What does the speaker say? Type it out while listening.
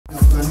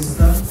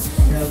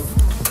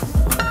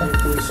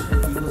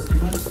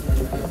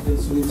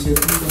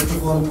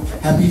all,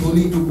 happy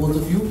Holi to both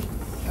of you.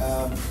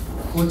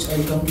 Coach,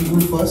 I'll come to you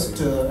first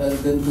and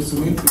then to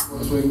Sunil before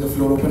throwing the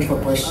floor open for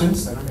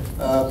questions.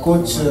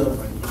 Coach,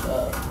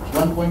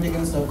 1 point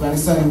against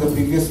Afghanistan in the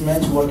previous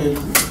match. What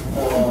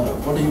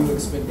are you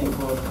expecting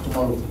for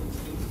tomorrow?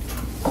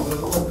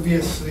 Well,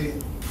 obviously,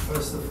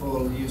 first of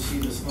all, you see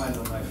the smile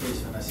on my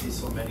face when I see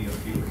so many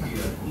of you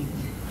here.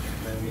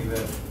 When we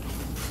were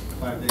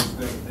 5 days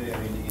back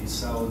there in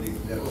Saudi,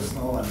 there was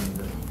no one in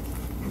the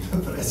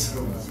press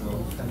room.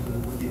 So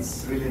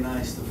it's really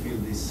nice to feel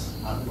this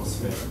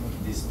atmosphere,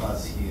 this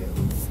buzz here,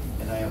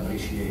 and I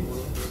appreciate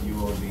you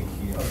all being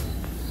here.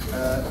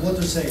 What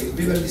to say?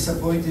 We were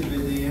disappointed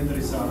with the end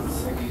result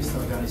against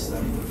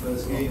Afghanistan in the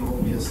first game.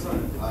 Obviously,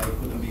 I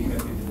couldn't be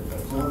happy with the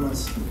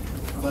performance.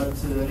 But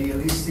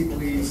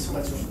realistically, it's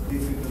much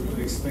difficult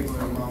to expect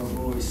from our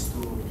boys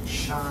to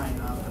shine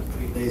after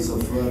 3 days of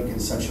work in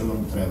such a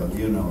long travel,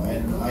 you know.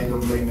 And I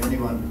don't blame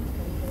anyone.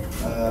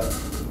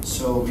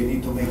 So we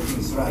need to make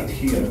things right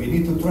here. We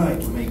need to try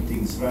to make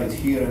things right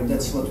here, and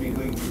that's what we're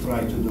going to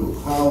try to do.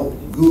 How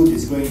good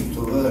it's going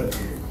to work,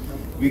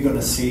 we're going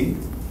to see.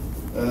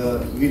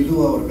 We'll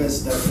do our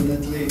best,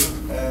 definitely.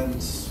 And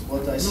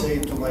what I say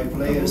to my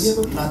players,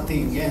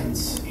 nothing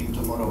ends in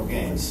tomorrow's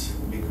games,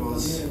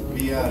 because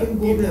we are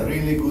in a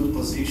really good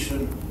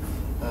position,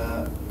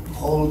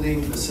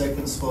 holding the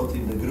second spot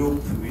in the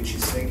group, which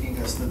is taking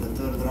us to the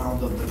 3rd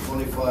round of the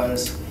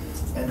qualifiers,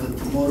 and the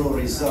tomorrow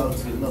result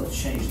will not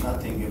change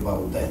nothing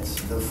about that.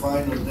 The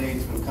final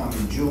date will come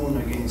in June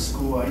against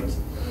Kuwait,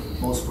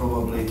 most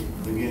probably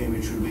the game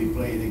which will be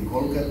played in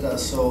Kolkata.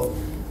 So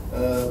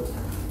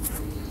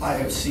I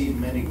have seen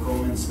many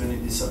comments, many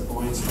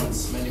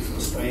disappointments, many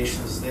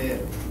frustrations there.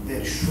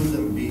 There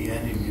shouldn't be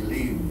any,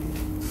 believe me.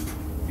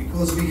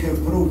 Because we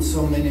have proved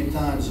so many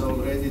times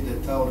already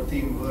that our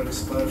team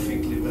works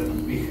perfectly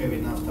when we have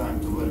enough time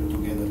to work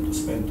together, to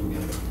spend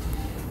together.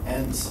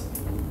 And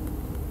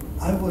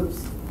I would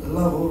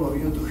love all of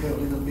you to have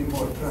a little bit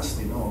more trust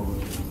in all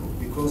what we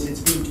do, because it's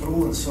been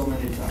proven so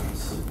many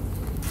times.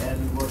 And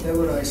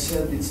whatever I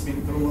said, it's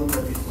been proven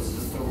that it was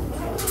the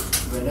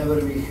truth.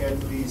 Whenever we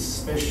had these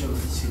special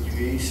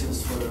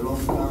situations for a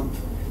long camp,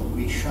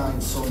 we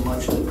shined so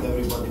much that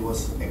everybody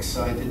was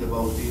excited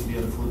about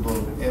Indian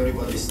football.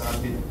 Everybody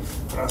started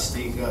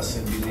trusting us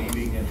and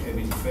believing and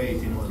having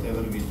faith in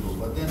whatever we do.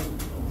 But then,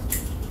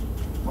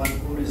 one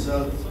poor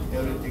result,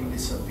 everything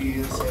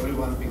disappears,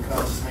 everyone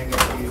becomes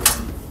negative,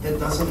 and that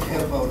doesn't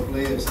help our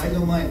players. I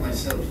don't mind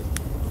myself,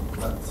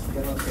 but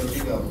we are not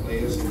helping our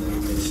players in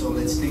that way. So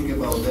let's think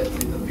about that a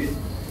little bit.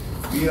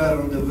 We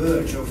are on the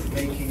verge of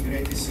making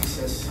greatest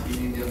success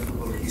in Indian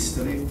football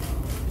history.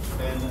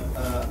 And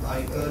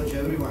I urge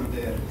everyone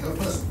there, help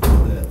us do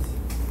that.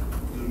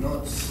 Do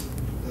not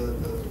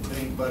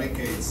bring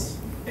barricades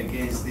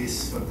against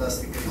this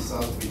fantastic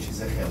result which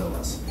is ahead of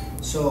us.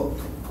 So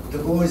the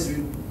boys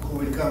who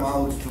will come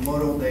out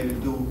tomorrow, they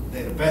will do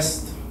their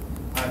best.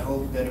 I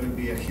hope there will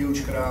be a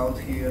huge crowd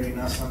here in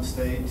Assam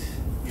State,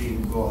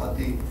 in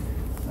Guwahati.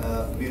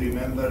 We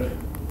remember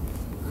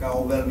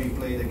how well we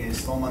played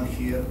against Oman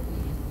here,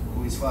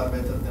 who is far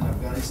better than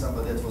Afghanistan,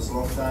 but that was a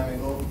long time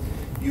ago.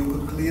 You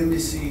could clearly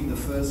see in the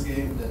first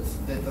game that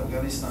that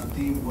Afghanistan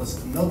team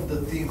was not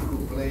the team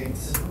who played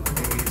against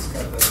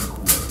Qatar and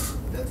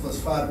Kuwait. That was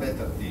far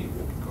better team,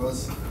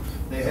 because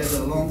they had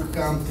a long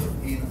camp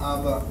in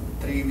Aba,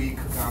 3-week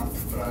camp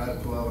prior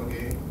to our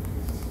game.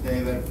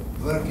 They were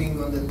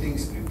working on the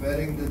things,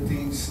 preparing the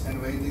things,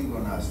 and waiting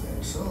on us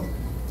there. So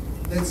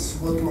that's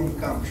what long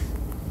camp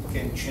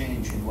can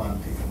change in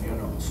one team, you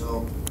know.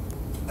 So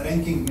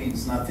ranking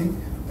means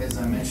nothing. As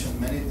I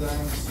mentioned many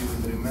times, you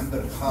will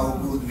remember how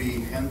good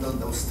we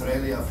handled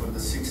Australia for the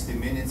 60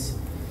 minutes,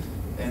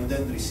 and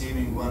then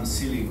receiving one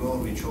silly goal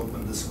which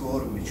opened the score,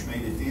 which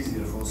made it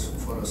easier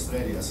for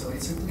Australia. So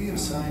it's a clear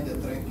sign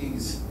that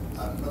rankings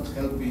are not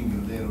helping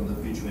you there on the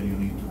pitch when you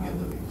need to get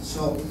the win.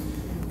 So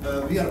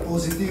we are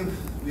positive,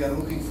 we are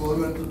looking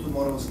forward to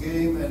tomorrow's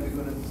game, and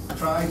we're going to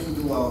try to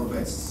do our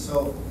best.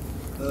 So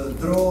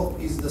draw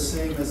is the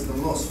same as the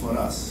loss for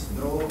us.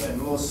 Draw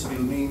and loss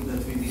will mean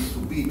that we need to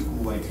beat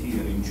Kuwait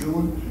here in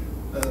June.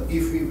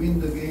 If we win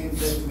the game,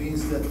 that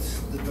means that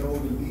the draw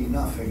will be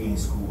enough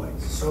against Kuwait.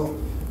 So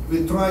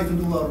we'll try to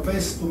do our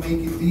best to make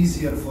it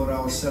easier for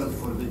ourselves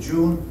for the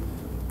June.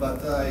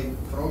 But I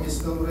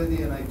promised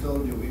already, and I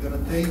told you, we're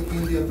going to take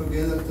India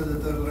together to the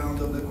 3rd round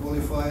of the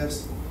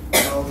qualifiers.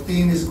 Our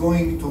team is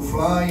going to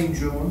fly in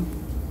June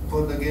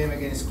for the game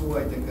against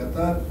Kuwait and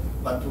Qatar.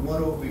 But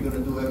tomorrow we're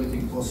going to do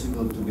everything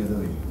possible together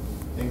with you.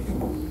 Thank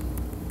you.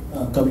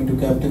 Coming to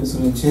Captain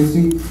Sunil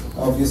Chettri,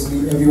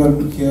 obviously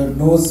everyone here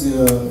knows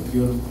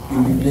you'll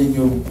be playing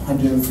your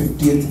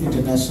 150th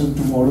international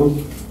tomorrow.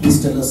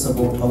 Please tell us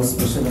about how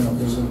special an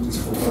occasion it is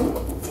for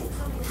you.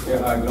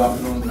 Yeah, good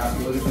afternoon.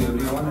 Happy Holi to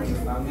everyone and your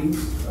families.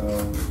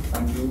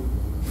 Thank you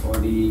for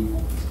the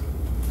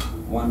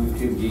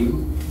 150th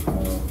game.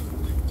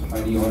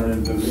 Highly honored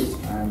and privileged.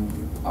 And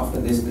after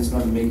this, let's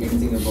not make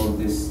anything about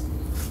this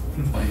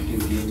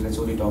 150th game. Let's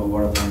only talk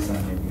about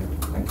Afghanistan here.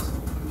 Thank you, sir.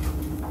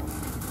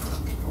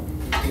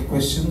 Okay,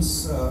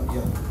 questions?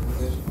 Yeah.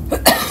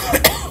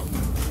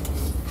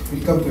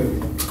 We'll come to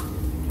everyone.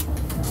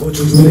 Coach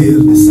Ujjwal here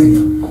this side.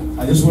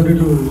 I just wanted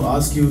to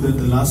ask you that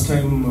the last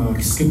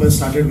time skipper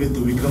started with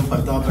Vikram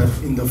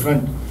Pratap in the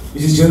front,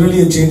 which is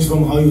generally a change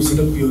from how you set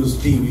up your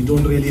team. You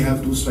don't really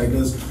have two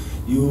strikers.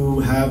 You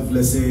have,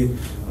 let's say,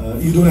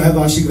 you don't have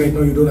Ashik right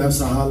now, you don't have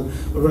Sahal.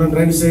 But what I'm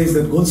trying to say is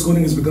that goal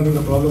scoring is becoming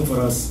a problem for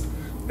us,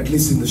 at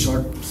least in the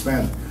short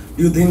span.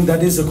 Do you think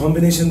that is a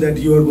combination that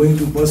you are going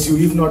to pursue,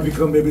 if not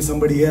Vikram, maybe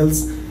somebody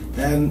else?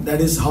 And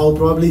that is how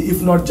probably,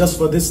 if not just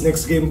for this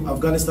next game,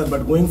 Afghanistan,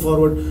 but going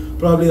forward,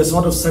 probably a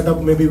sort of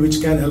setup maybe which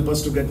can help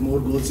us to get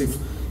more goals if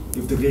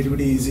the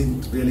creativity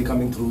isn't really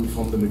coming through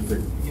from the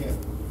midfield. Yeah.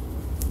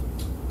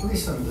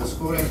 Listen, the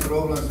scoring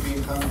problem's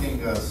been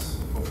hunting us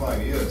for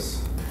 5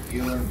 years.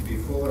 Even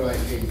before I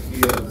came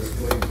here, the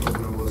scoring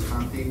problem was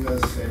hunting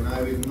us, and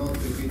I will not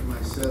repeat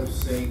myself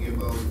saying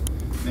about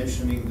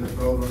mentioning the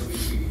problems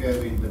which we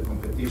have in the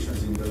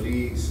competitions, in the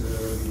leagues,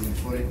 in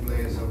foreign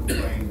players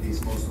occupying these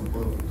most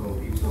important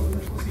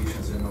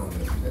positions and all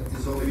that. That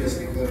is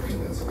obviously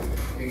hurting us.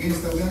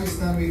 Against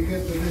Afghanistan, we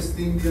had the best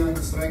Indian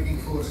striking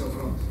force up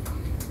front.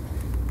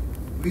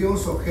 We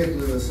also had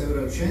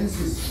several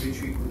chances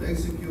which we could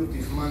execute.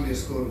 If Mane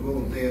scored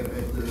goal there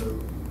at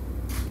the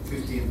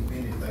 15th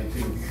minute, I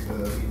think,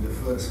 in the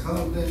first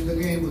half, then the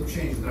game would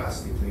change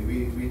drastically.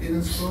 We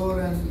didn't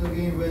score and the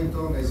game went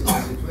on as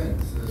it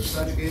went.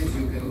 Such games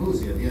you can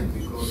lose at the end,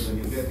 because when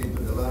you get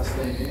into the last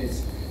 10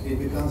 minutes, it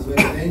becomes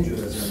very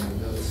dangerous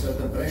and a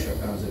certain pressure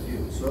comes at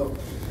you. So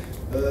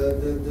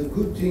the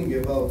good thing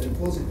about, and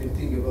positive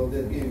thing about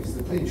that game is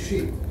the clean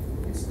sheet.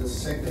 It's the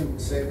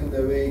second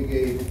away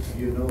game,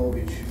 you know,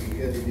 which we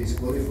had in these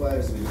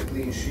qualifiers with a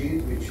clean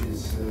sheet, which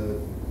is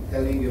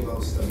telling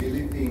about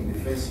stability in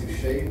defensive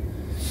shape.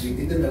 We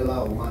didn't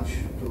allow much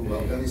to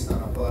Afghanistan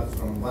apart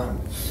from one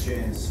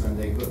chance when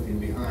they got in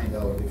behind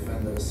our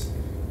defenders.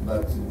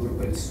 But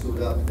Gurpreet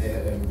stood up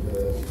there and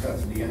cut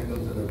the angle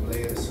to the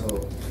player,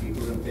 so he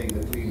couldn't take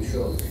the clean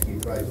shot. He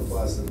tried to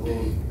pass the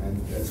ball,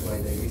 and that's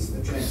why they missed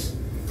the chance.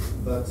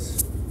 But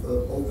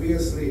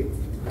obviously,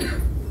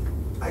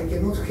 I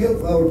cannot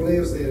help our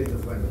players there in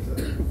the final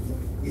third.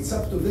 It's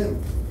up to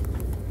them.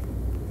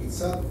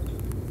 It's up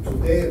to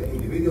their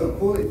individual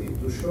quality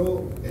to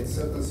show at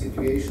certain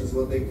situations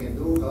what they can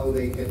do, how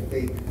they can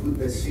take good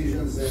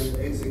decisions and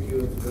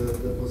execute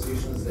the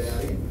positions they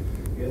are in.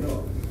 You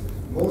know,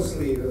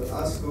 mostly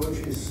us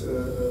coaches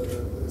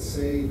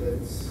say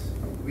that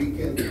we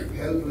can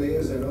help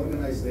players and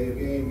organize their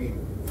game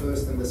in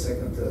first and the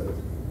second third.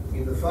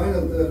 In the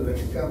final third, when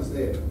it comes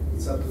there,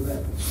 it's up to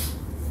them.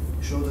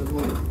 Show the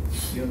quality,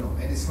 you know,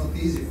 and it's not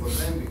easy for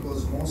them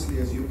because mostly,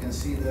 as you can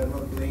see, they're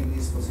not playing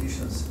these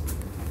positions,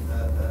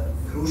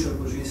 crucial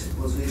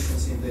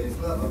positions in their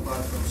club,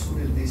 apart from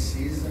Sunil this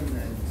season,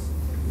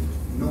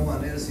 and no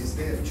one else is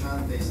there.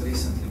 Chante is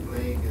recently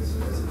playing as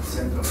a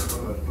central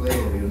forward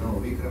player, you know.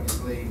 Vikram is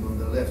playing on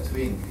the left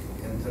wing,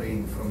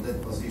 entering from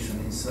that position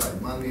inside.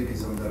 Manvir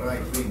is on the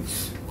right wing,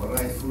 or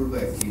right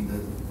fullback in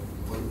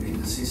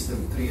the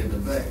system 3 at the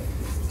back.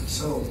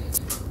 So,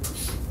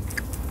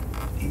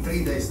 in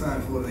 3 days'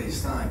 time, 4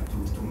 days' time,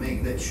 to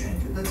make that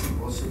change, that's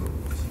impossible.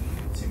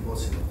 It's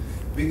impossible.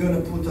 We're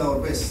going to put our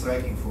best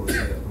striking force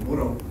there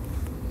tomorrow.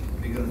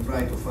 We're going to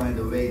try to find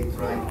a way,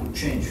 try to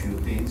change a few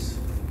things.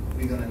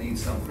 We're going to need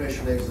some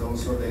fresh legs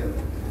also there.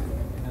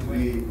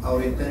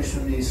 Our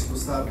intention is to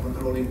start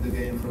controlling the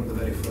game from the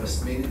very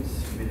first minute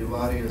with the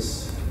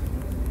various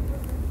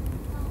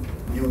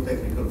new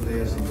technical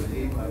players in the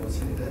team, I would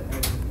say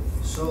that.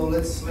 So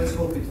let's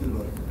hope it will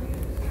work.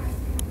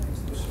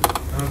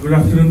 Good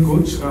afternoon,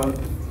 Coach.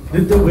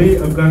 Did the way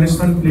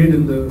Afghanistan played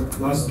in the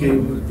last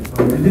game,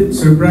 did it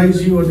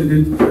surprise you, or did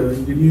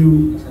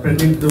you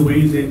predict the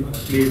way they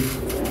played?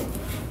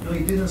 No,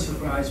 it didn't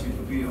surprise me,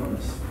 to be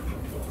honest.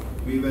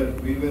 We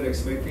were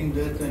expecting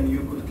that, and you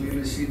could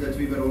clearly see that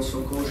we were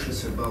also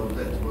cautious about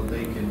that, what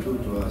they can do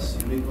to us.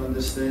 You need to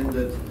understand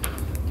that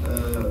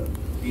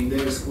in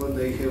their squad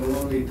they have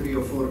only 3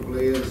 or 4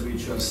 players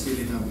which are still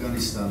in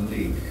Afghanistan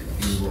league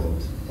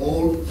involved.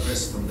 All the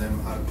rest of them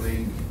are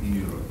playing in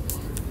Europe.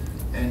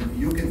 And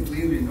you can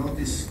clearly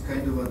notice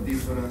kind of a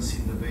difference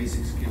in the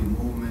basic skill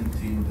movement,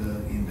 in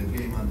the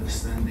game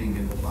understanding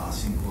and the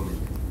passing quality,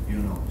 you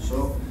know.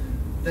 So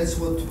that's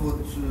what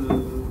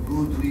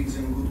good leagues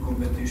and good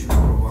competitions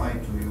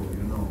provide to you,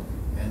 you know.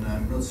 And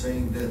I'm not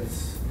saying that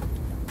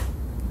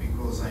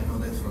because I know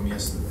that from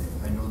yesterday.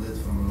 I know that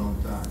from a long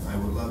time. I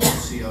would love to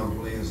see our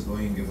players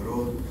going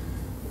abroad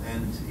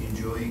and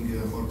enjoying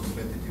more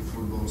competitive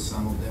football.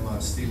 Some of them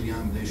are still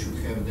young. They should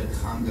have that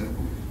hunger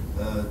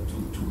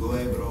to go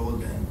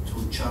abroad and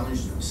to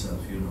challenge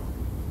themselves, you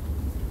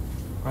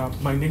know.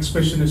 My next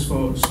question is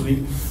for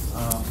Sunil.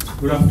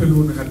 Good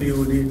afternoon, happy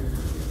holiday.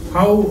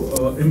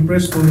 How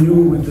impressed were you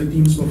with the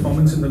team's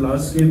performance in the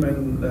last game,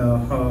 and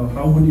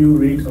how would you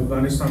rate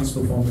Afghanistan's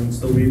performance,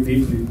 the way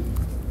they played?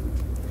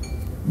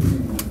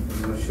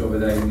 I'm not sure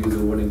whether I can use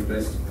the word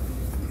impressed.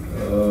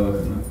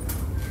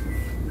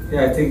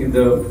 Yeah, I think in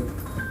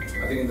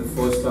the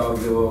first half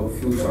there were a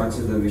few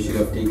chances that we should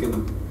have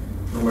taken.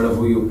 no matter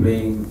who you're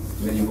playing,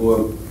 when you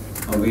go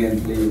away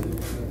and play,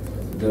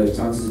 the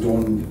chances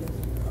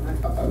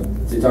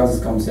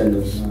come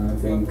seldom. I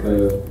think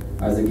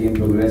as the game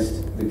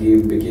progressed, the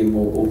game became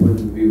more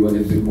open, we were a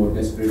little bit more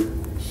desperate.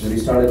 When you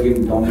start a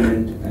game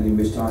dominant and you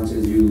miss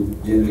chances, you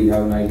generally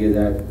have an idea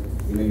that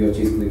you're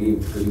chasing the game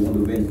because you want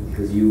to win,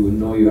 because you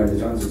know you had the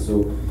chances.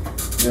 So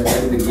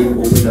as the game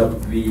opened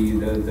up,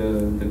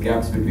 the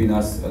gaps between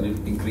us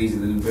increased a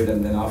little bit,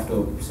 and then after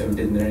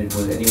 17th minute it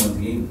was anyone's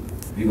game.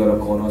 We got a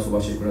corner, so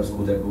Subhash could have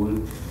scored that goal.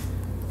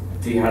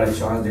 If he had a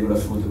chance, they could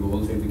have scored the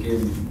goal. So it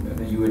became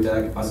you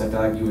attack, us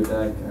attack, you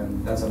attack,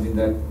 and that's something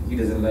that he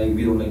doesn't like.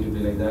 We don't like to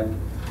play like that.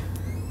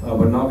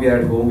 But now we are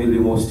at home, we'll be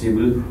more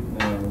stable.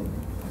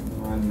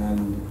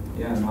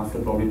 And after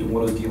probably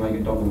tomorrow's game, I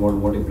can talk about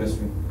what impressed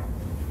me.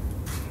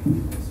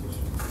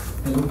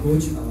 Hello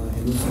coach,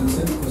 hello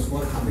Sunil. First of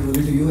all, happy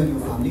Holi to you and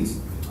your families.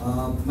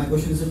 My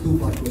question is a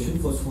two-part question.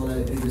 First of all,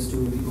 it is to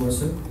Igor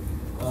sir.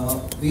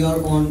 We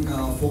are on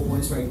 4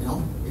 points right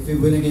now. If we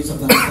win against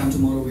Afghanistan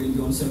tomorrow, we will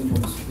be on 7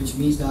 points, which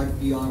means that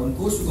we are on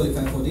course to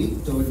qualify for the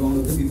third round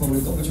of the FIFA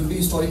World Cup, which will be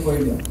historic for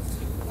India.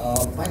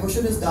 My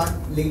question is that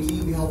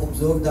lately we have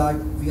observed that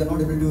we are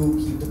not able to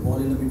keep the ball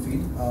in the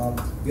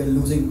midfield. We are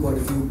losing quite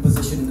a few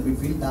positions in the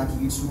midfield. That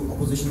leads to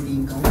opposition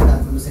team counter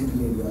attack from the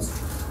central areas.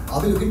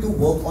 Are we looking to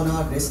work on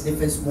our rest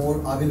defense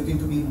more? Are we looking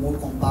to be more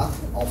compact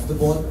off the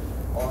ball?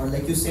 Or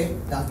like you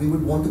said, that we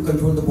would want to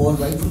control the ball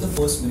right from the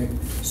first minute.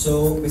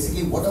 So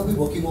basically, what are we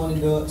working on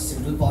in the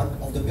central part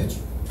of the pitch?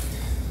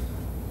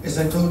 As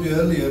I told you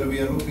earlier, we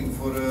are looking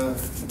for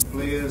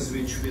players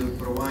which will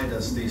provide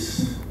us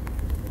this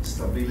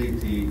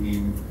stability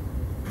in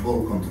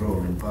ball control,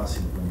 in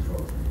passing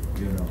control.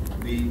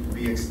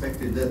 We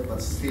expected that,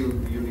 but still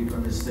you need to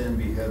understand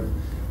we have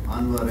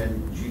Anwar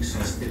and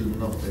Jigsaw still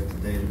not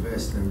at their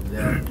best, and they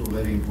are two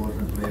very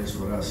important players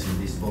for us in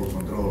this ball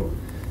control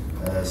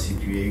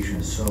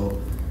situation. So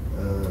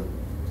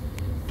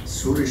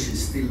Suresh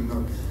is still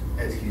not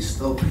at his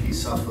top.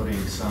 He's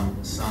suffering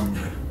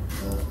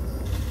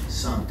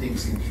some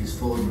things in his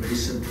form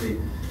recently.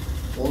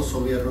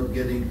 Also, we are not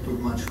getting too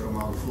much from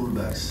our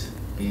fullbacks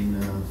in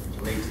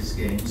latest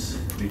games,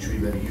 which we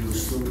were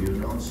used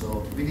to,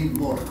 So we need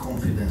more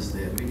confidence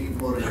there. We need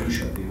more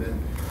initiative. And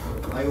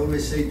I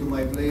always say to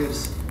my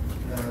players,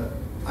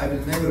 I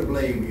will never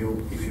blame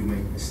you if you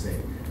make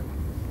mistake,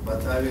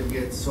 but I will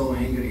get so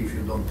angry if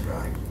you don't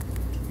try,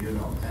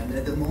 And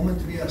at the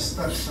moment we are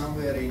stuck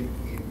somewhere in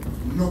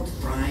not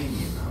trying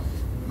enough,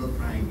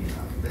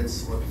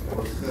 That's what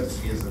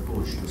hurts me as a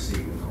coach to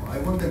see, I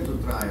want them to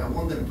try, I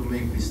want them to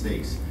make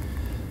mistakes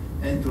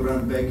and to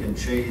run back and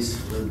chase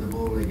the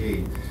ball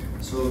again.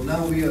 So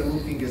now we are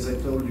looking, as I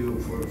told you,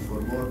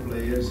 for more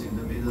players in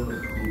the middle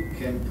who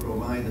can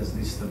provide us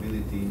this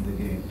stability in the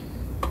game.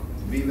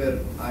 We were,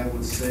 I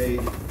would say,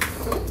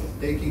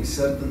 taking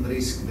certain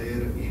risk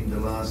there in the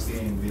last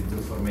game with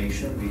the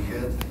formation we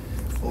had.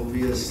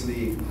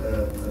 Obviously,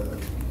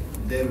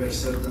 there were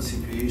certain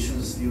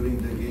situations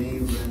during the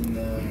game when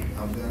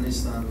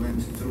Afghanistan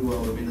went through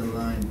our middle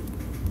line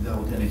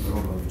without any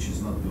problem, which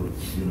is not good.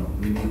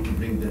 We need to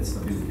bring that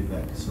stability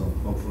back. So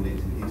hopefully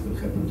it will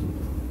happen too.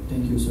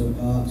 Thank you, sir.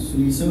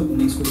 Sunil, sir,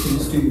 next question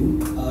is to you.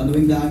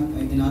 Knowing that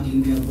in our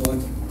team we have got a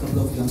couple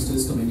of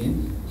youngsters coming in,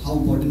 how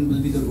important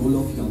will be the role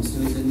of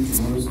youngsters in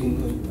tomorrow's game,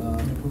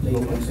 playing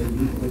alongside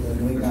you,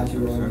 knowing that you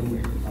are the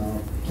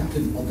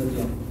captain of the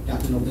club,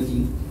 captain of the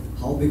team?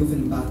 How big of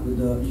an impact will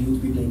the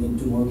youth be playing in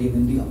tomorrow's game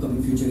in the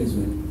upcoming future as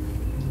well?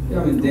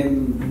 Yeah,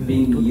 them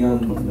being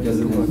young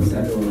doesn't help us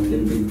at all.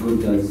 Them being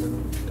good does.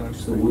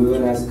 So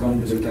whoever has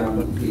come to the camp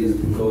is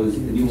because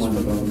the new ones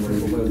are talking about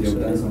it, because they have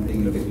done something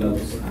in the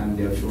clubs and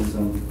they have shown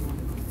some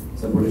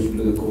potential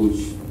to the coach.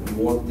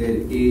 What their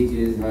age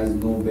is has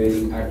no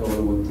bearing at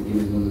all what the game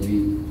is going to be.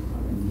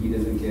 He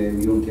doesn't care,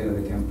 we don't care at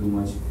the camp too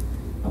much.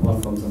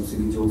 Apart from some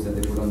silly jokes that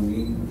they put on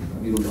me,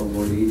 we don't talk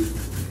about age.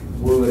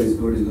 Whoever is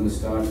good is going to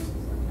start.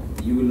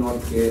 You will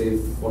not care if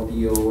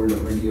 40-year-old or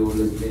 20-year-old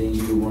is playing.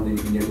 You want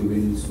India to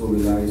win, so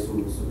will I, so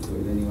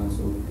will anyone.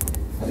 So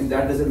I think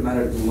that doesn't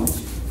matter too much.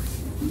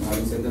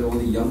 Having said that, all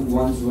the young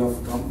ones who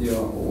have come, they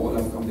all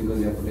have come because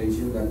they have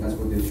potential. That's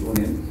what they've shown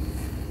in.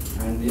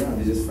 And yeah,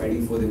 they're just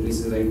fighting for their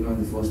places right now in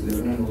the first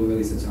 11, and whoever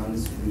gets a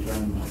chance, we try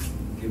and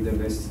give their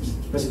best,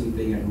 especially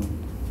playing at home.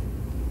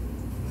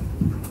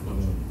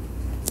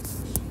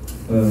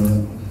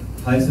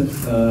 Hi sir,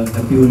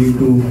 happy Holi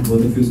to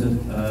both of you sir.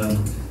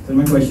 So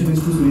my question is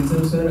to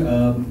Sunil sir.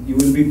 You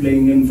will be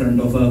playing in front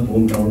of a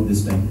home crowd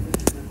this time.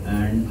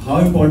 And how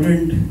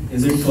important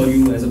is it for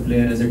you as a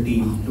player, as a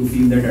team, to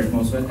feel that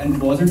atmosphere? And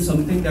was it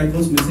something that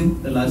was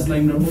missing the last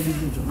time round? To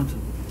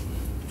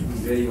be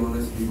very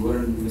honest, we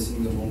weren't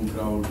missing the home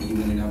crowd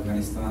even in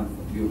Afghanistan.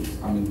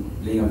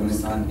 Playing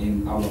Afghanistan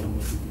in our,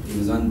 it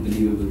was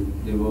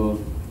unbelievable.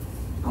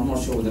 I'm not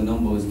sure what the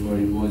numbers were.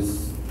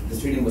 The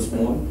stadium was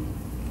small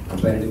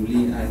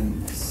comparatively,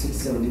 and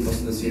 60-70%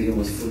 of the stadium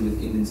was filled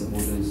with Indian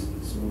supporters.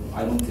 So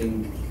I don't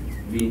think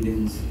we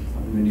Indians,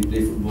 when we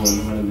play football,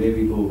 no matter where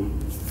we go,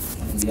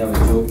 We have a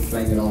joke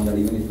flying around that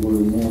even if you go to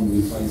the moon,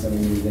 we'll find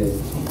something there.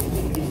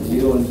 We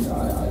don't,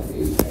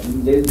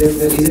 there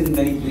isn't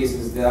many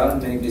places, there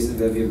aren't many places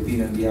where we have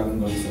been and we haven't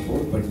got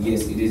support, but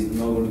yes, it is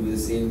not going to be the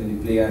same when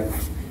we play at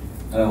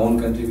our own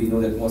country. We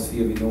know the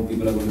atmosphere, we know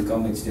people are going to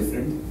come, it's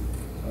different.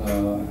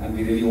 And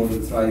we really want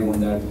to thrive on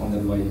that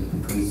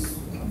vibe, because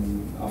I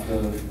mean, after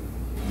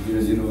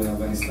 0-0 in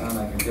Afghanistan,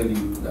 I can tell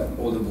you that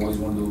all the boys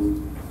want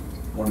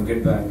to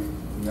get back.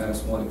 We had a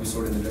small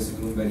episode in the dressing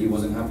room where he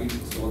wasn't happy,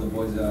 so all the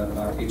boys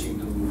are itching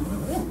to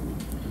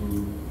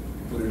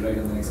put it right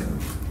on the next game.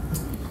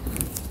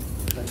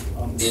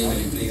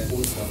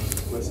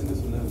 Question to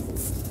Sunil.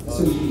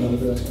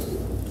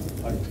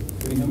 Hi,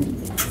 can you hear me?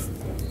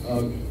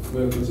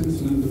 Question to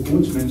Sunil. The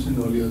coach mentioned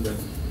earlier that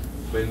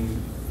when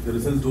the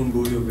results don't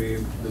go your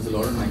way, there's a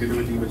lot of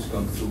negativity which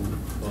comes through.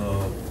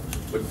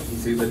 But he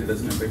says that it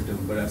doesn't affect him.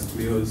 But as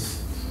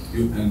players,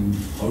 and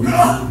how do you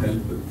help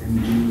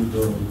in dealing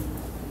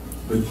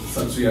with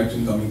such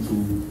reaction coming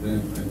through?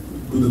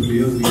 Do the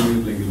players read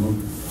it? Like,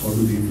 how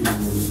do they feel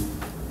about it?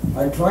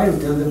 I try to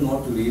tell them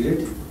not to read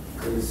it,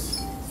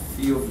 because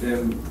few of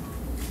them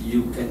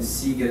you can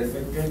see get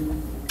affected.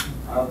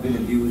 I've been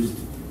abused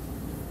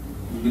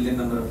a million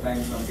number of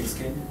times on thick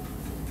skin,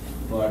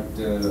 but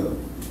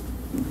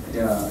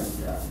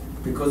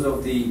because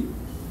of the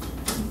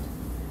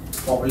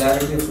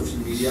popularity of social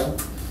media,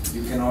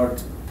 you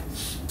cannot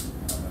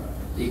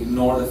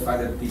ignore the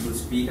fact that people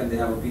speak and they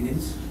have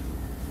opinions.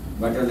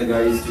 But I tell the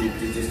guys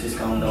to just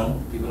calm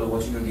down. People are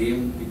watching a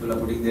game, people are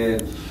putting their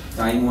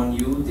time on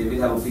you, they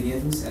will have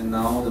opinions, and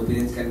now the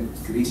opinions can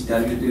reach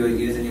directly to your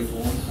ears and your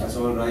phone. That's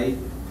all right.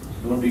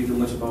 Don't read too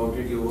much about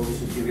it. You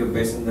should give your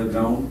best on the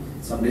ground.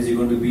 Some days you're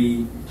going to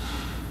lose,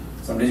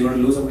 some days you're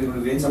going to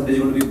win, some days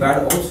you're going to be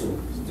bad also.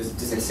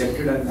 Just accept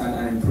it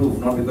and improve.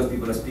 Not because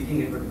people are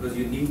speaking it, but because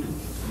you need to.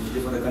 You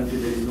live for the country,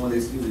 there is no other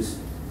excuses.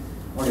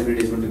 Not every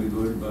day is going to be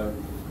good, but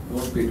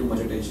don't pay too much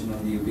attention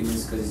on the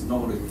opinions, because it's not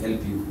going to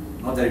help you.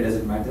 Not that it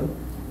doesn't matter,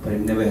 but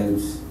it never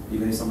helps.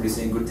 Even if somebody's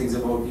saying good things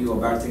about you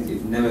or bad things,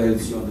 it never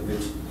helps you on the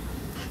pitch.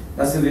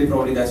 That's the way,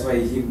 probably that's why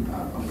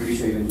I'm pretty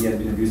sure even he has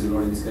been abused a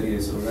lot in his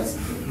career, so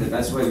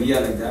that's why we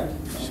are like that.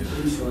 I'm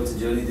pretty sure it's a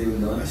journey they will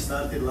learn. I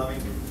started loving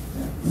it.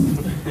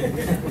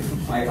 Yeah.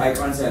 I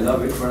can't say I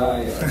love it, but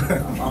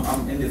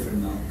I'm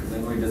indifferent now, because I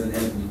know it doesn't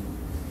help me.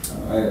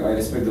 I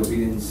respect the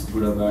opinions,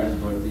 good or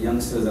bad, but the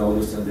youngsters, I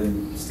always tell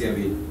them, stay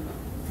away,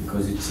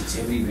 because it's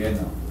everywhere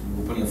now.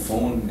 You open your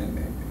phone and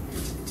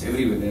it's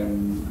everywhere. There are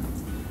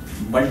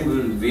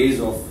multiple ways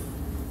of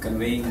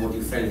conveying what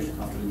you felt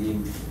after the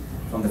game,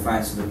 from the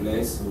fans to the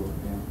players. So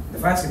yeah, the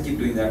fans can keep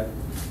doing that.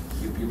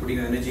 You put in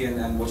energy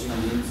and watching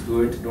our games,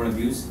 do it, don't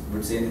abuse,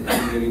 but say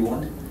anything you really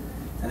want,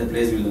 and the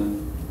players will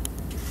learn.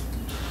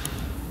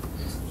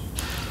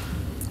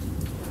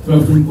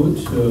 Good afternoon,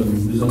 Coach.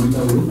 This is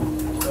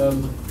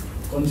Amit.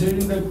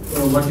 Considering that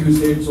what you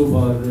said so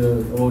far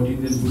about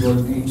Indian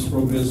football team's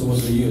progress over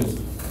the years,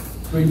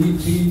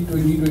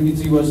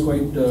 2023 was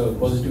quite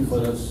positive for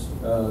us.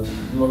 A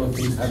lot of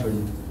things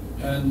happened,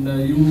 and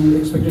you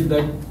expected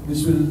that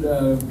this will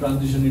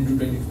transition into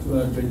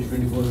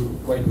 2024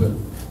 quite well.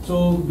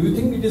 So, do you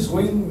think it is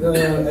going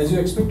as you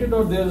expected,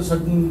 or there are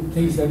certain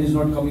things that is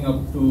not coming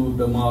up to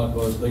the mark,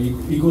 or the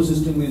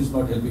ecosystem is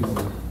not helping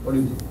out? What do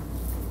you think?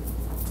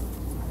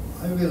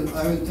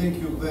 I will take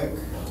you back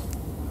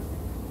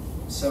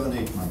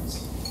 7-8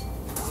 months.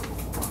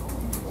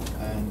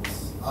 And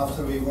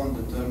after we won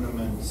the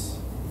tournament,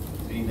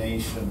 Three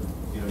Nation,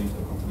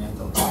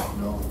 Intercontinental Cup,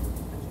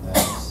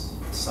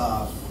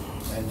 SAF,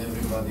 and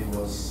everybody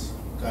was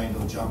kind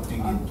of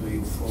jumping into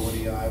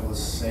euphoria, I was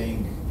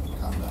saying,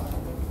 calm down.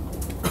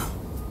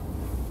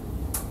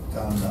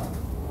 Calm down.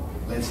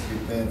 Let's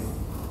prepare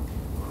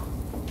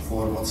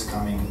for what's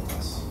coming at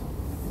us.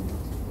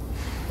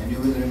 And you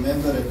will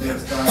remember at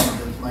that time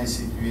that my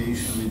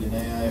situation within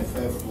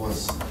AIFF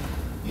was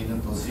in a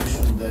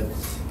position that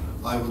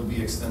I would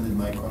be extended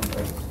my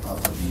contract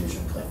after the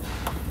Asian Cup.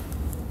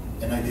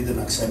 And I didn't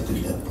accept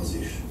that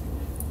position.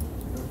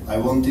 I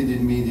wanted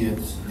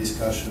immediate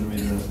discussion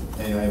with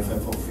the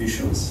AIFF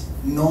officials,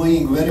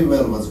 knowing very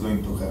well what's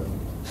going to happen.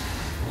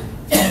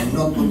 And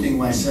not putting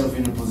myself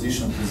in a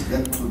position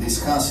to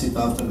discuss it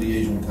after the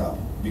Asian Cup.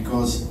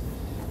 Because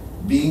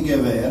being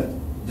aware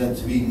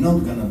that we're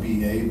not going to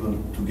be able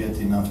to get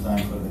enough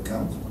time for the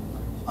country,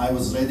 I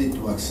was ready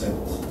to accept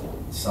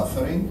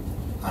suffering,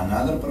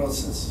 another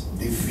process,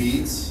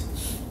 defeats,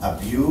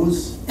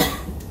 abuse,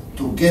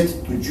 to get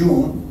to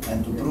June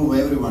and to prove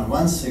everyone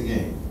once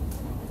again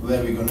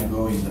where we're going to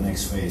go in the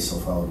next phase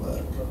of our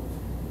work.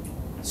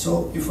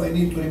 So if I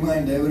need to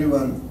remind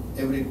everyone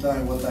every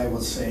time what I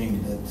was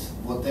saying, that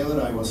whatever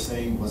I was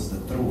saying was the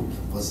truth,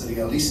 was a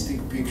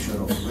realistic picture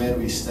of where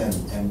we stand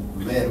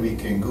and where we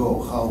can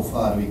go, how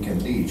far we can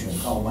reach and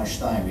how much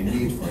time we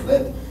need for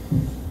that,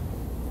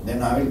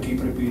 then I will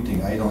keep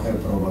repeating, I don't have a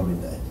problem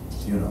with that,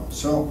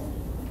 So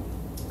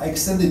I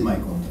extended my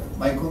contract.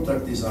 My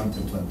contract is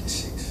until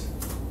 26.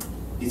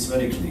 It's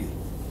very clear.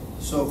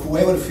 So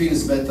whoever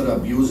feels better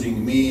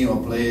abusing me or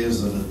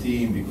players or the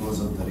team because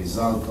of the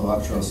result or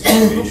actual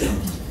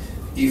situation,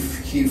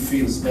 If he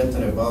feels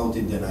better about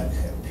it, then I'm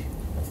happy.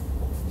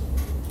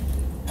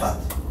 But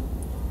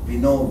we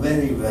know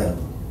very well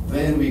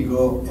where we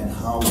go and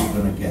how we're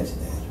going to get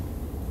there.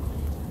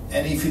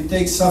 And if it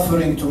takes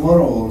suffering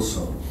tomorrow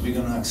also, we're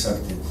going to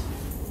accept it,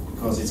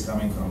 because it's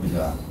coming from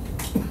without.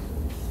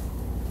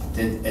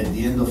 At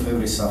the end of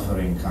every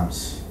suffering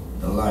comes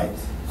the light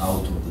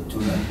out of the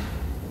tunnel,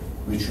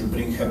 which will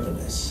bring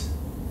happiness.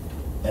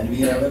 And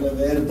we are well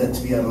aware that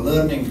we are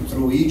learning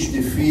through each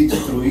defeat,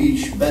 through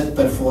each bad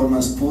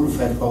performance, poor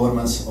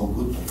performance, or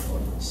good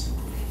performance.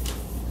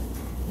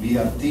 We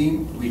are a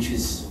team which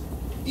is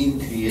in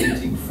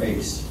creating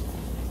phase.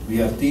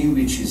 We are a team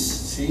which is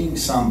seeing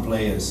some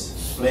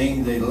players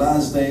playing their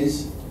last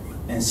days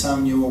and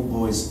some new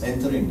boys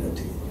entering the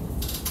team.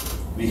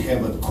 We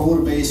have a core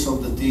base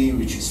of the team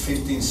which is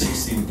 15,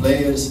 16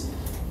 players,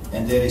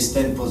 and there is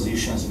 10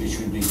 positions which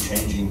will be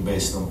changing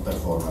based on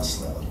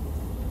performance level.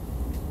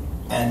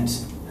 And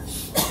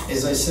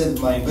as I said,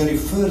 my very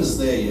first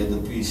day at the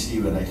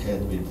PC when I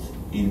had with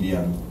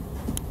Indian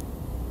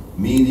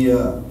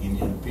media,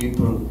 Indian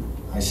people,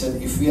 I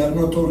said, if we are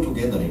not all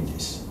together in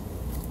this,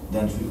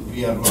 then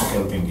we are not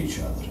helping each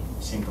other.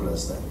 Simple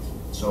as that.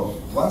 So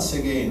once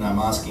again, I'm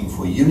asking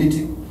for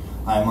unity,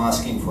 I'm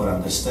asking for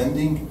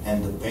understanding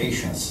and the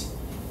patience.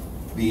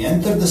 We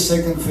entered the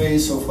second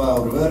phase of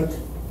our work.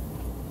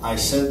 I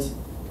said,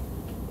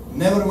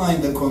 never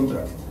mind the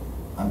contract.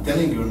 I'm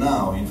telling you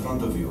now in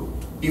front of you,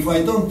 if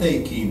I don't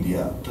take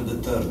India to the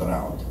third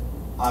round,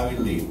 I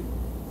will leave.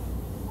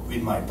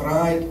 With my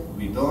pride,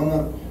 with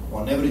honor,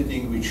 on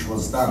everything which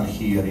was done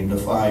here in the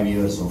 5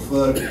 years of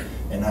work,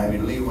 and I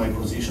will leave my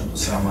position to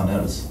someone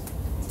else.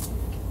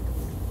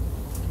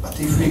 But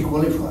if we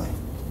qualify,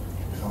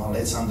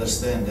 let's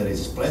understand there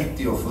is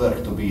plenty of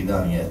work to be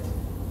done yet.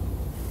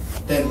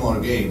 10 more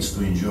games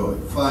to enjoy,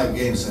 5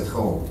 games at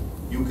home.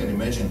 You can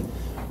imagine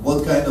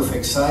what kind of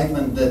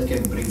excitement that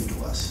can bring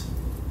to us.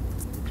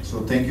 So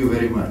thank you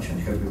very much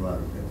and happy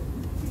World Cup.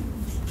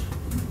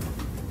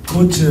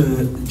 Coach,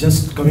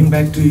 just coming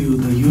back to you,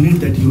 the unit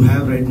that you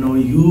have right now,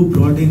 you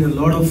brought in a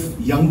lot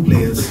of young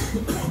players.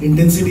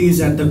 Intensity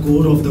is at the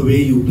core of the way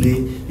you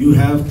play. You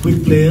have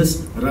quick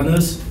players,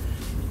 runners.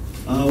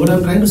 What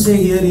I'm trying to say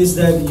here is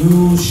that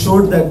you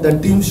showed that, the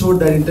team showed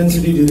that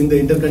intensity during the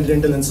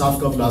Intercontinental and SAF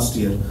Cup last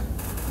year.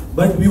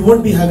 But we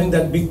won't be having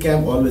that big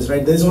camp always,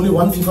 right? There's only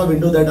one FIFA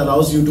window that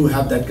allows you to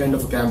have that kind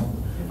of camp.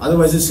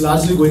 Otherwise, it's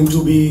largely going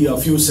to be a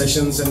few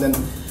sessions, and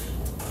then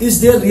is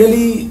there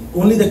really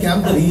only the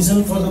camp the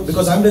reason for the,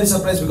 because I'm very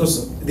surprised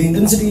because the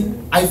intensity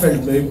I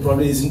felt maybe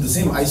probably isn't the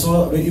same. I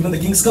saw even the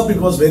Kings Cup, it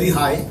was very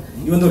high,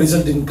 even though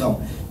result didn't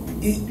come.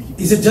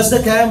 Is it just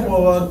the camp,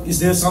 or is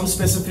there some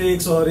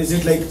specifics, or is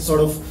it like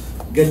sort of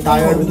get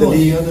tired with the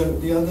league?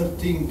 The other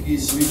thing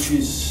is, which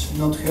is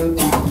not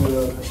helping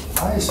the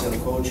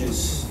ISL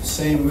coaches,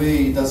 same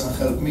way it doesn't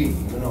help me,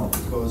 you know,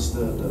 because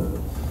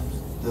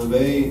the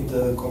way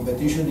the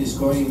competition is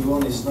going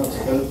on is not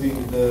helping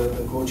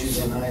the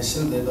coaches in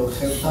ISL. They don't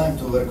have time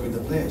to work with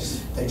the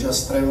players. They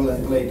just travel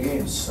and play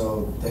games,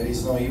 so there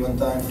is no even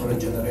time for a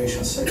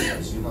generation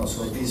sessions, you know.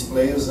 So these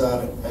players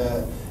are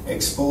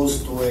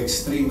exposed to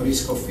extreme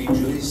risk of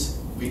injuries,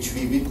 which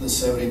we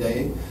witness every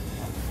day.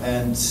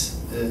 And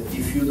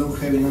if you don't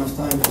have enough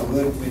time to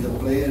work with the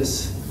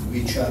players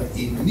which are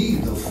in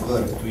need of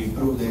work to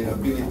improve their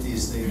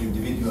abilities, their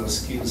individual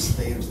skills,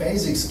 their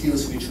basic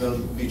skills which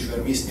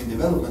were missed in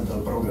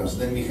developmental programs,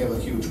 then we have a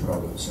huge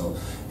problem. So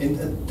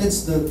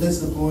that's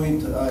the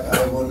point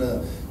I want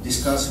to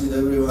discuss with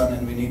everyone,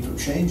 and we need to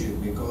change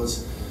it,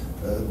 because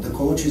the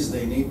coaches,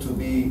 they need to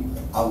be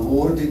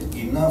awarded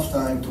enough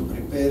time to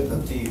prepare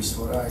the teams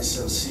for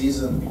ISL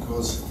season,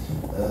 because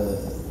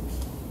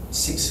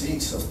 6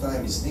 weeks of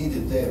time is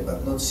needed there,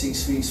 but not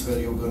 6 weeks where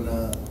you're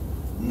gonna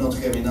not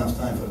have enough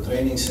time for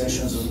training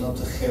sessions, or not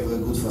have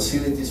good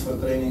facilities for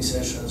training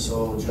sessions,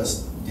 or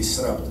just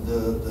disrupt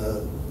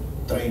the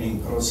training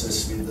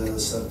process with a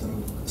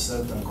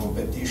certain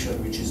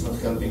competition which is not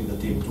helping the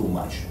team too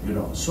much, you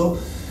know. So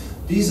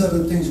these are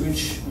the things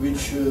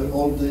which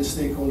all the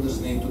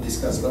stakeholders need to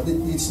discuss, but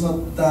it's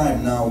not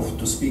time now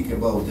to speak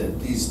about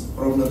it. These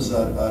problems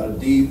are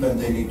deep, and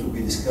they need to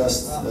be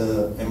discussed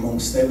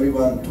amongst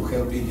everyone to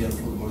help Indian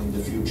football in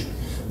the future.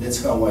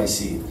 That's how I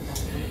see it.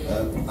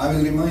 I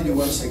will remind you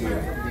once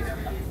again,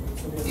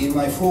 in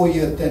my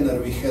 4-year tenure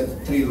we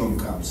had 3 long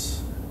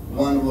camps.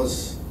 One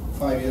was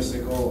 5 years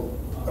ago,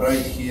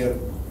 right here,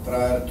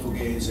 prior to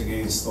games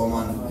against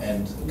Oman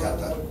and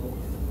Qatar.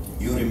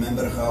 You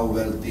remember how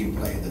well the team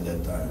played at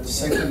that time. The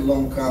second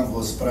long camp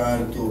was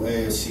prior to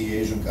AFC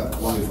Asian Cup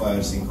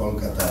qualifiers in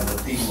Kolkata.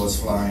 The team was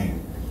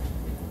flying.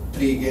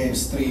 3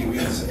 games, 3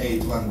 wins,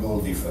 8-1 goal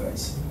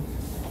difference.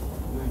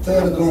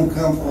 Third long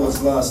camp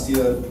was last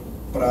year,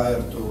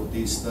 prior to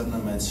these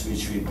tournaments,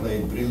 which we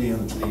played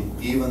brilliantly,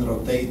 even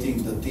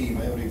rotating the team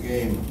every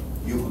game.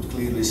 You could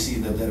clearly see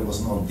that there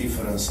was no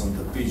difference on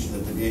the pitch,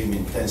 that the game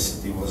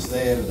intensity was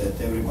there, that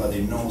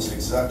everybody knows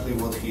exactly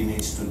what he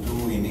needs to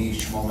do in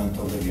each moment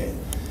of the game.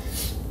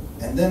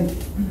 And then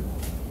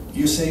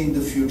you say in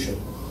the future,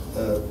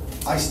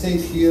 I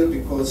stayed here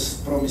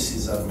because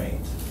promises are made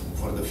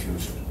for the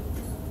future.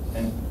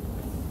 And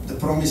the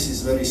promise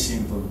is very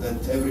simple,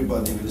 that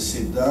everybody will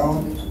sit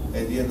down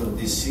at the end of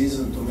this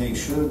season to make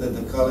sure that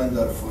the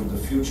calendar for the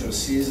future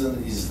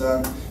season is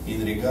done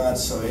in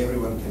regards so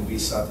everyone can be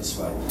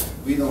satisfied.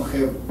 We don't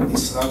have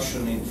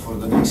disruption for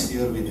the next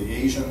year with the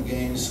Asian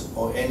Games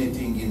or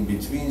anything in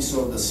between,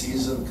 so the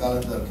season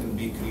calendar can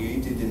be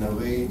created in a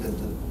way that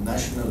the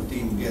national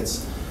team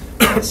gets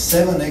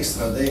 7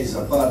 extra days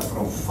apart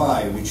from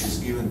 5, which is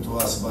given to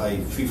us by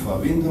FIFA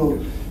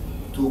window,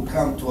 to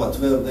come to a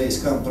 12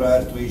 days, come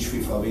prior to each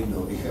FIFA window.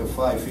 We have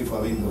 5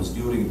 FIFA windows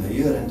during the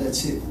year, and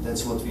that's it.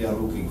 That's what we are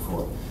looking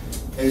for.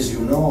 As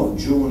you know,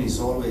 June is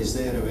always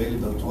there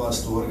available to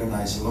us to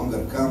organize a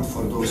longer camp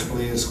for those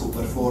players who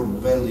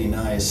performed well in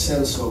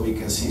ISL, so we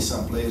can see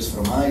some players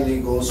from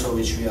I-League also,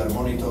 which we are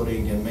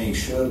monitoring and make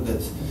sure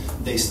that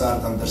they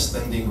start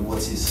understanding what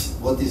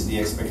is the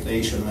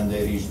expectation when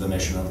they reach the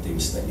national team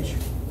stage.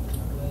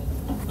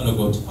 Hello,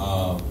 Coach.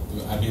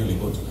 Happy Holi,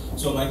 Coach.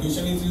 So my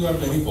question is, you are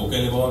very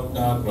vocal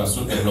about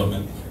grassroots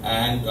development,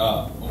 and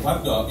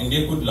what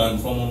India could learn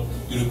from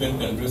European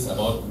countries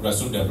about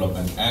grassroots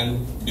development.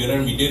 And there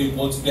are media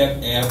reports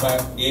that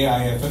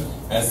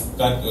AIFF has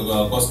cut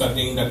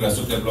cost-cutting the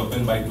grassroots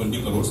development by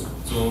 20 crores.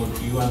 So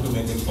do you want to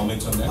make any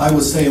comments on that? I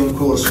would say on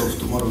course of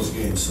tomorrow's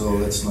game. So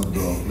let's not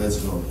go.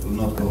 We'll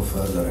not go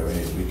further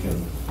away.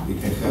 We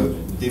can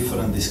have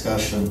different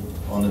discussion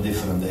on a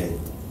different day.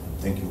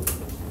 Thank you.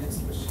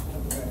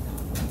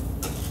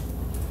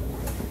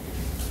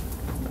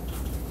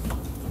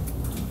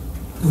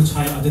 Coach,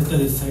 hi, Aditya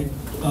this side.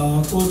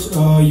 Coach,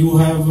 you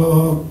have,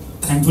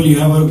 thankfully you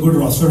have a good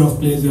roster of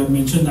players, you have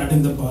mentioned that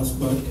in the past,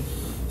 but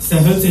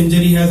Sahel's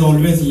injury has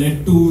always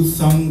led to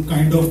some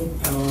kind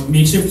of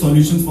makeshift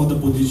solutions for the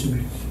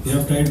position. You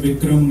have tried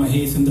Vikram,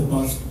 Mahesh in the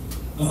past.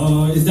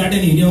 Is that an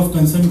area of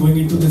concern going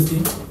into this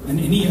game? And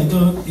any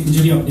other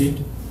injury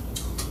update?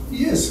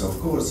 Yes, of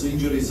course,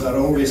 injuries are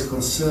always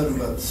concern,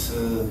 but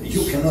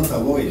you cannot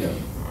avoid them.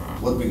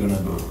 What we're going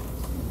to do?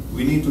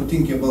 We need to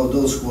think about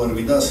those who are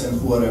with us and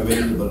who are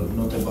available,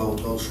 not about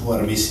those who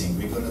are missing.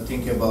 We're going to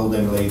think about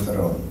them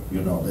later on.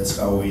 You know, that's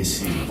how we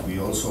see it. We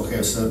also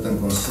have certain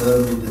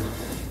concern with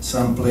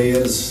some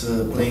players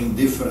playing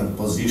different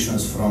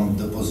positions from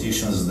the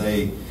positions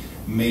they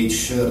made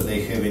sure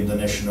they have in the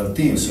national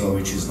team, so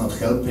which is not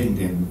helping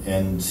them.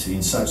 And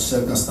in such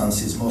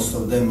circumstances, most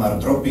of them are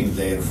dropping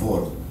their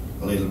form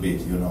a little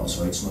bit, you know,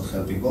 so it's not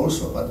helping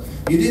also. But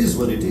it is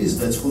what it is.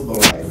 That's football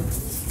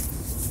life.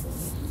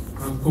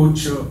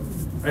 Coach,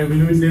 I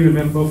vividly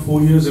remember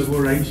 4 years ago,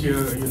 right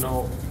here, you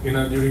know,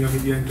 during a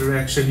media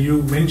interaction,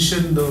 you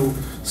mentioned the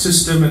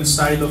system and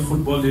style of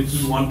football that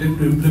you wanted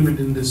to implement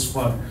in this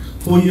squad.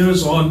 4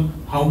 years on,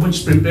 how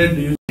much prepared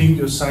do you think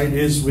your side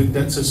is with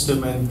that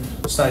system and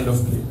style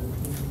of play?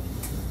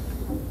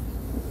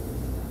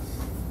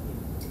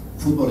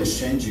 Football is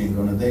changing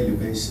on a daily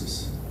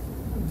basis.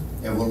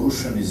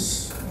 Evolution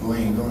is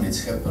going on,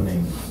 it's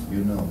happening,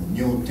 you know,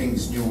 new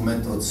things, new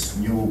methods,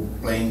 new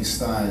playing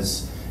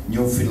styles,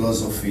 new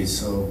philosophy,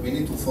 so we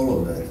need to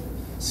follow that.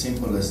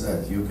 Simple as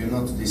that. You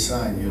cannot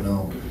decide, you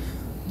know,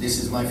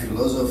 this is my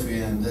philosophy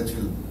and that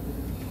will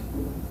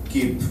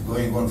keep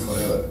going on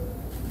forever.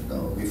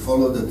 No, we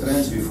follow the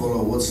trends, we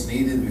follow what's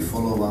needed, we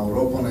follow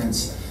our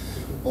opponents.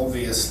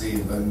 Obviously,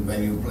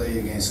 when you play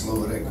against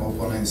lower rank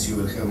opponents, you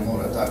will have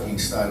more attacking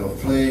style of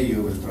play,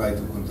 you will try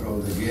to control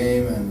the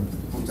game and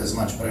put as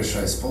much pressure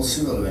as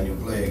possible. When you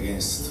play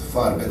against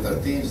far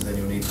better teams, then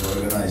you need to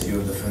organize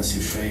your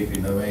defensive shape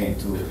in a way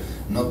to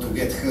not to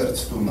get hurt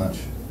too much.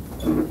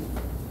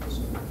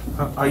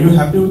 Are you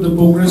happy with the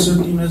progress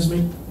your team has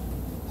made?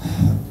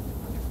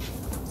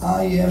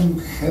 I am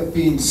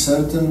happy in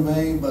certain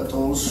way, but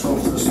also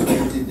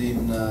frustrated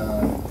in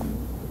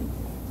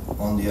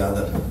on the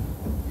other,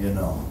 you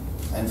know.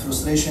 And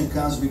frustration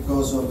comes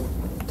because of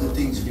the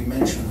things we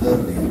mentioned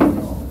earlier, you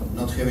know,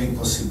 not having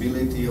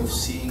possibility of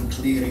seeing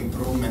clear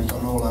improvement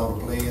on all our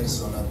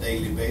players on a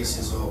daily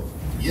basis or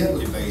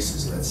yearly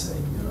basis, let's say,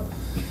 you know.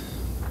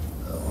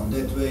 On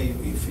that way,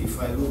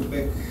 if I look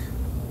back,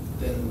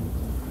 then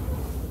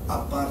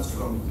apart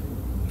from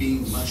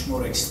being much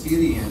more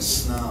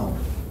experienced now,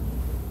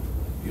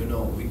 you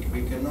know,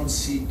 we cannot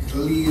see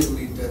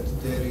clearly that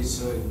there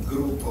is a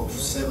group of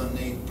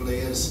 7-8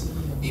 players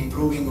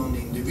improving on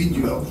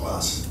individual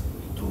class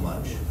too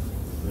much,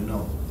 you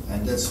know,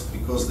 and that's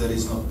because there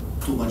is not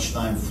too much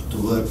time to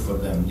work for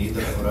them,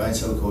 neither for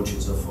ISL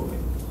coaches or for me.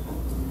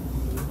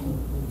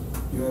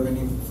 You have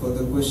any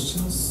further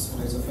questions,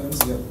 raise of hands?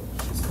 Yeah,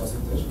 please pass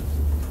it there.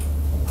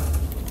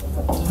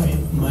 Hi,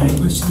 my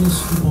question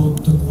is to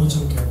both the coach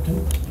and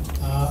captain.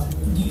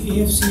 The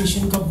AFC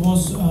Asian Cup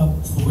was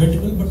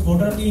forgettable, but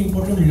what are the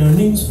important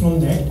learnings from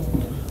that,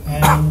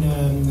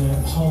 and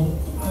how,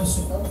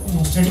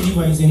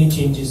 strategy-wise, any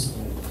changes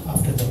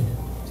after that?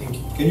 Thank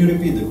you. Can you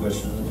repeat the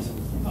question?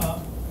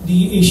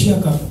 The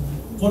Asia Cup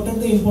what are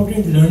the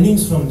important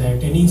learnings from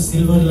that? Any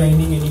silver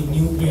lining, any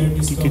new player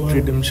discovered?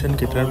 Redemption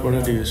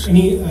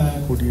any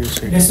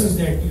lessons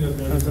that you have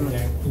learned from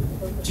that to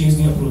change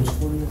the approach?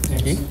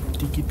 Thanks.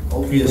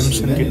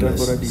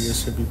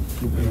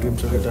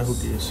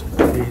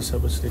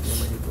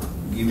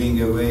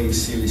 Giving away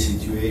silly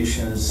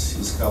situations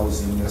is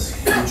causing us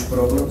huge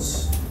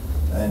problems,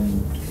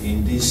 and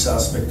in this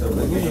aspect of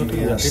the game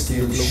we are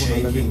still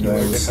shaking, I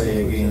would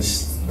say,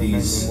 against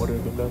these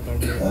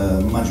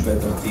much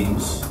better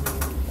teams.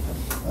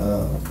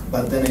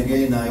 But then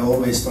again, I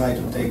always try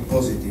to take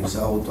positives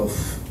out of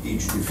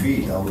each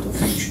defeat, out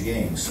of each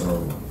game.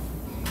 So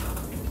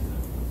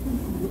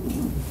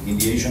in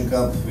the Asian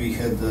Cup we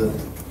had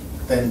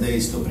 10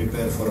 days to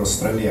prepare for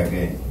Australia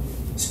game,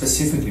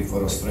 specifically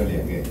for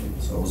Australia game.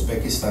 So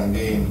Uzbekistan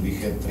game we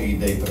had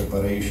 3-day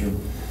preparation,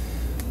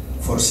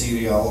 for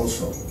Syria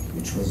also,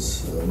 which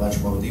was much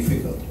more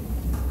difficult.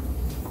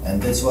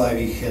 And that's why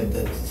we had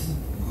that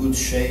good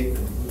shape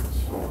and good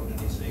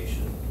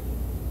organization.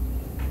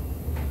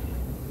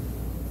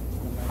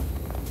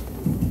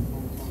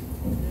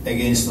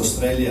 Against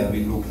Australia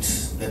we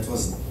looked, that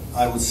was,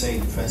 I would say,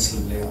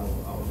 defensively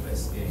our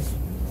best game.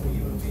 We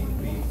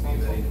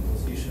were in a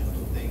position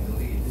to take the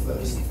lead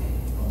first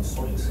on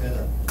Sunil's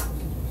header,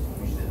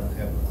 which didn't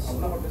happen.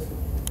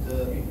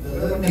 The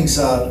learnings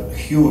are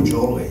huge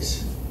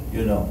always,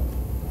 you know,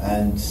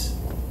 and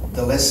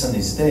the lesson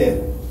is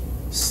there.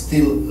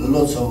 Still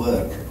lots of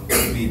work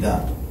to be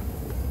done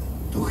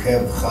to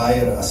have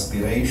higher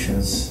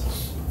aspirations,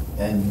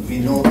 and we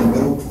know the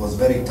group was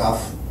very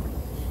tough,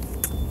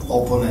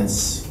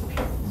 opponents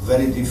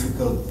very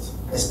difficult,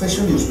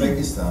 especially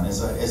Uzbekistan,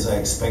 as I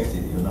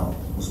expected, you know.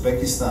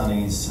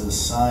 Uzbekistan is a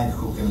side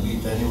who can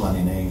beat anyone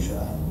in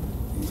Asia.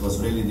 It was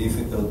really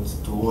difficult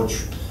to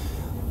watch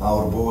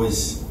our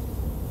boys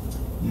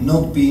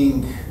not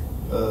being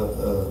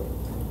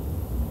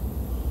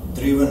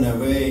driven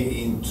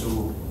away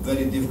into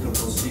very difficult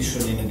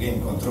position in a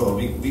game control.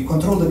 We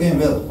controlled the game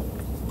well,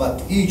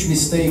 but each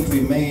mistake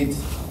we made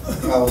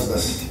caused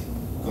us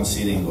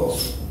conceding goal,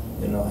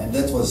 you know, and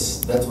that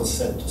was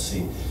sad to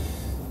see.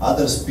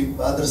 Other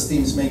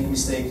teams make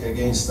mistake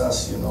against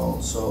us, you know,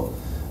 so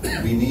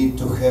we need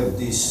to have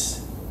this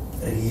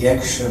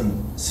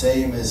reaction,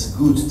 same as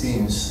good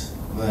teams,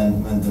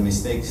 when the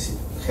mistakes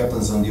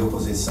happens on the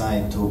opposite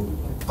side, to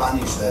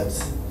punish that.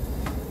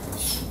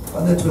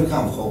 But that will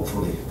come,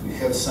 hopefully. We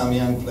have some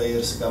young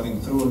players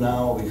coming through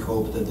now. We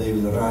hope that they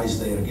will rise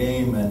their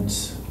game, and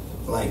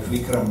like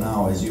Vikram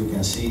now, as you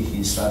can see,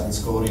 he started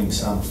scoring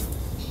some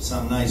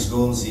nice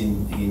goals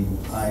in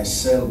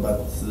ISL,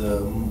 but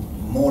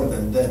more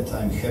than that,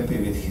 I'm happy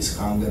with his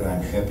hunger,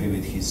 I'm happy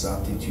with his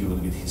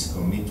attitude, with his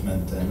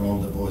commitment, and all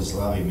the boys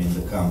love him in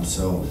the camp.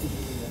 So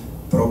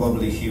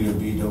probably he will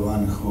be the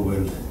one who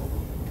will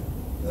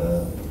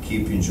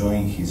keep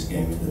enjoying his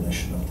game with the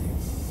national team.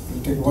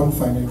 We'll take one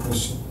final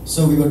question.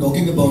 So we were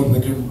talking about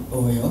Vikram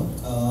over here.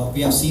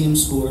 We have seen him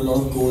score a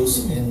lot of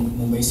goals in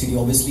Mumbai City,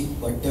 obviously,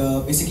 but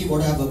basically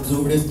what I have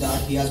observed is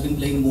that he has been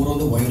playing more on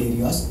the wide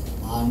areas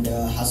and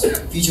has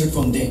featured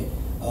from there.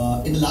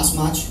 In the last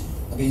match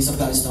against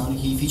Afghanistan,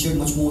 he featured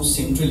much more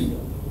centrally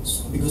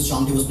because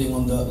Chettri was playing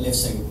on the left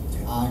side.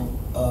 And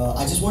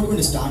I just want to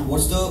understand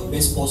what's the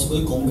best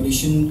possible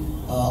combination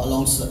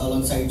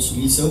alongside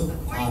Sunil sir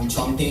and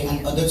Chettri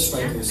and other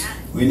strikers.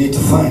 We need to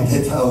find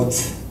that out.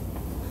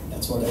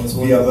 That's what I was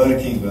wondering. We are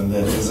working on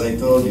that. As I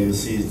told you,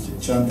 see,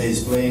 Chettri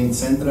is playing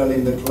central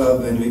in the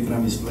club and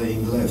Vikram is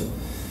playing left.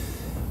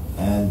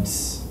 And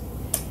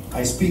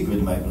I speak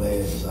with my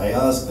players. I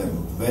ask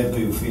them, where do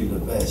you feel the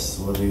best?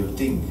 What do you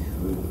think?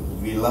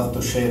 We love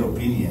to share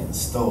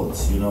opinions,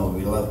 thoughts, you know,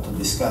 we love to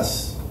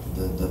discuss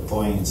the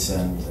points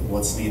and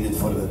what's needed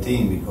for the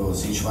team,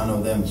 because each one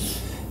of them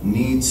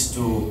needs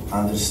to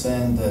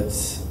understand that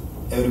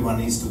everyone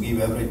needs to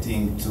give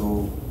everything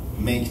to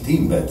make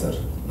team better,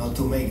 not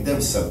to make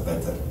themselves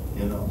better,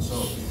 you know.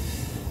 So,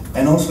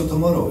 and also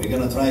tomorrow we're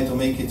going to try to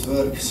make it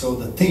work so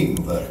the team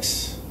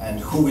works. And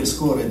who will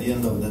score at the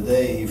end of the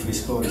day, if we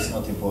score, it's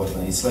not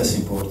important, it's less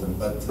important.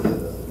 But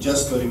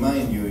just to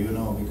remind you, you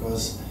know,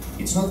 because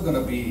it's not going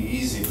to be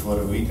easy for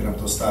Vikram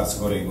to start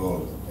scoring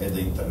goal at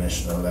the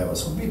international level.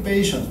 So be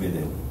patient with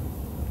him.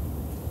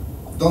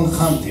 Don't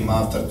hunt him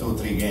after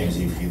 2-3 games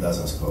if he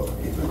doesn't score.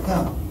 It will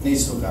come,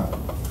 needs to come.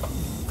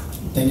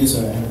 Thank you,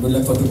 sir, and good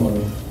luck for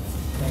tomorrow.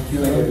 Thank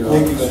you.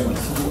 Thank you very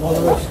much. All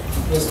the best.